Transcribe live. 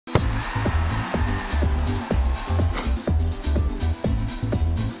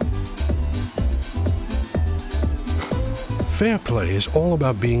Fair play is all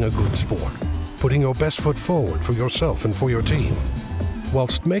about being a good sport, putting your best foot forward for yourself and for your team,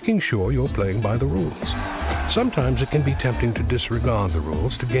 whilst making sure you're playing by the rules. Sometimes it can be tempting to disregard the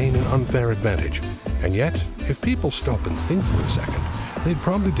rules to gain an unfair advantage. And yet, if people stop and think for a second, they'd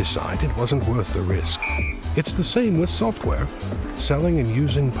probably decide it wasn't worth the risk. It's the same with software. Selling and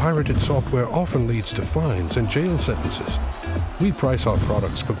using pirated software often leads to fines and jail sentences. We price our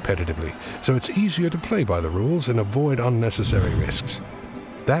products competitively, so it's easier to play by the rules and avoid unnecessary risks.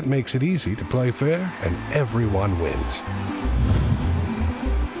 That makes it easy to play fair, and everyone wins.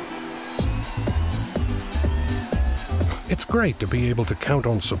 It's great to be able to count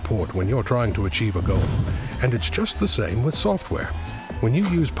on support when you're trying to achieve a goal, and it's just the same with software. When you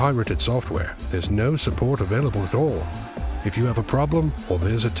use pirated software, there's no support available at all. If you have a problem or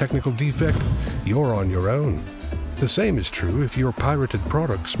there's a technical defect, you're on your own. The same is true if your pirated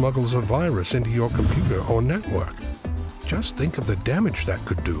product smuggles a virus into your computer or network. Just think of the damage that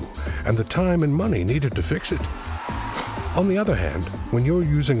could do and the time and money needed to fix it. On the other hand, when you're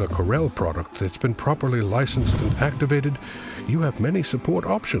using a Corel product that's been properly licensed and activated, you have many support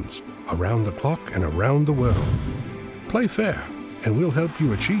options around the clock and around the world. Play fair, and we'll help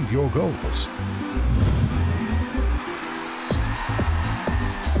you achieve your goals.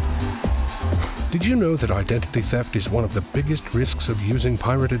 Did you know that identity theft is one of the biggest risks of using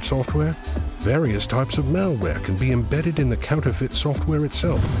pirated software? Various types of malware can be embedded in the counterfeit software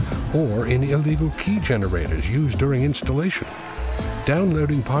itself, or in illegal key generators used during installation.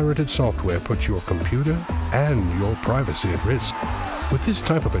 Downloading pirated software puts your computer and your privacy at risk. With this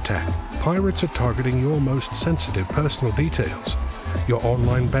type of attack, pirates are targeting your most sensitive personal details, your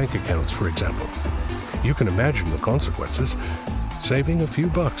online bank accounts, for example. You can imagine the consequences. Saving a few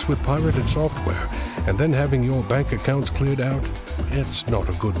bucks with pirated software and then having your bank accounts cleared out, it's not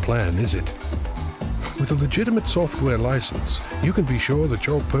a good plan, is it? With a legitimate software license, you can be sure that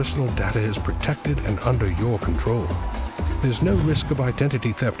your personal data is protected and under your control. There's no risk of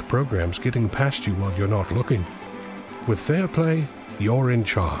identity theft programs getting past you while you're not looking. With FairPlay, you're in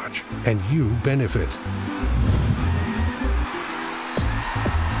charge, and you benefit.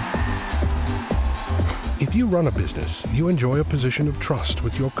 If you run a business, you enjoy a position of trust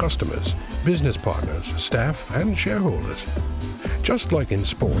with your customers, business partners, staff, and shareholders. Just like in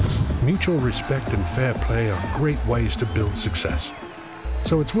sports, mutual respect and fair play are great ways to build success.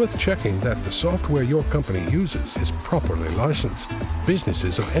 So it's worth checking that the software your company uses is properly licensed.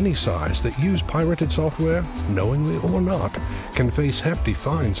 Businesses of any size that use pirated software, knowingly or not, can face hefty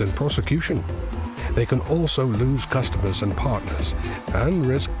fines and prosecution. They can also lose customers and partners, and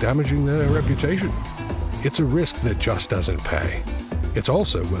risk damaging their reputation. It's a risk that just doesn't pay. It's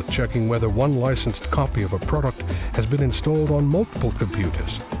also worth checking whether one licensed copy of a product has been installed on multiple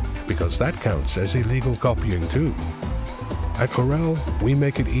computers, because that counts as illegal copying too. At Corel, we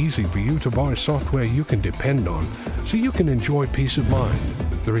make it easy for you to buy software you can depend on, so you can enjoy peace of mind,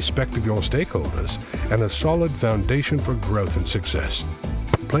 the respect of your stakeholders, and a solid foundation for growth and success.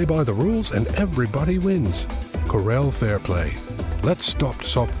 Play by the rules and everybody wins. Corel FairPlay. Let's stop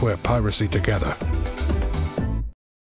software piracy together.